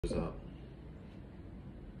Up.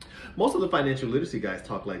 Most of the financial literacy guys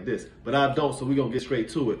talk like this, but I don't, so we're going to get straight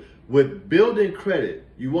to it. With building credit,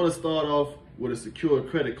 you want to start off with a secured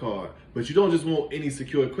credit card, but you don't just want any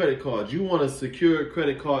secured credit card. You want a secured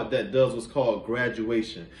credit card that does what's called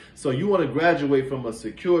graduation. So you want to graduate from a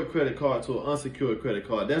secured credit card to an unsecured credit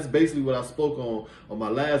card. That's basically what I spoke on my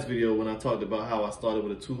last video when I talked about how I started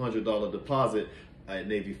with a $200 deposit at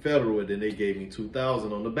Navy Federal, and then they gave me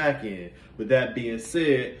 $2,000 on the back end. With that being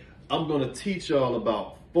said, I'm going to teach y'all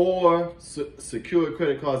about 4 secured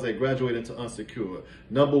credit cards that graduate into unsecured.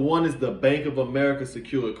 Number 1 is the Bank of America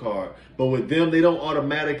secured card, but with them, they don't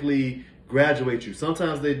automatically graduate you.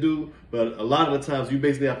 Sometimes they do, but a lot of the times you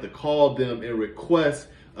basically have to call them and request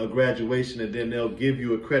a graduation, and then they'll give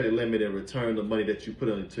you a credit limit and return the money that you put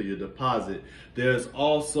into your deposit. There's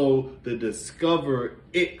also the Discover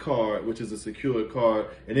It card, which is a secured card,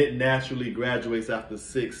 and it naturally graduates after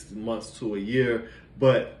 6 months to a year,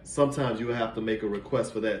 but sometimes you have to make a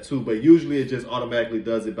request for that too, but usually it just automatically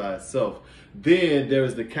does it by itself. Then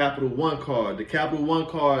there's the Capital One card. The Capital One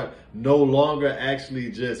card no longer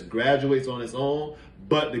actually just graduates on its own,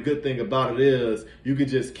 but the good thing about it is you can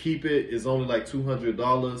just keep it. It's only like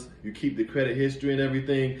 $200. You keep the credit history and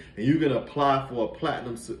everything, and you can apply for a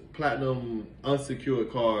platinum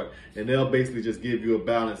unsecured card, and they'll basically just give you a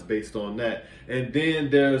balance based on that. And then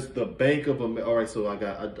there's the Bank of America. All right, so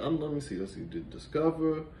let me see. Let's see.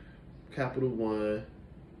 Discover, Capital One,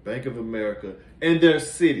 Bank of America, and there's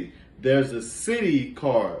Citi. There's a Citi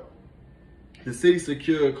card. The Citi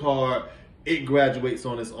secured card, it graduates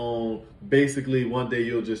on its own. Basically, one day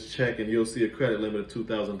you'll just check and you'll see a credit limit of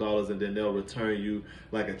 $2,000, and then they'll return you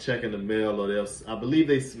like a check in the mail, or I believe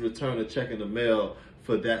they return a check in the mail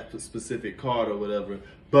for that specific card or whatever.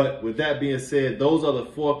 But with that being said, those are the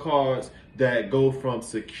 4 cards that go from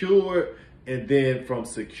secured, and then from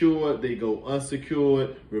secured, they go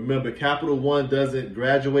unsecured. Remember, Capital One doesn't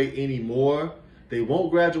graduate anymore. They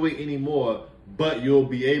won't graduate anymore, but you'll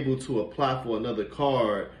be able to apply for another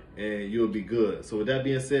card and you'll be good. So with that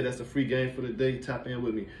being said, that's a free game for the day. Tap in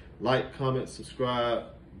with me. Like, comment, subscribe,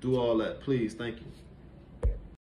 do all that, please. Thank you.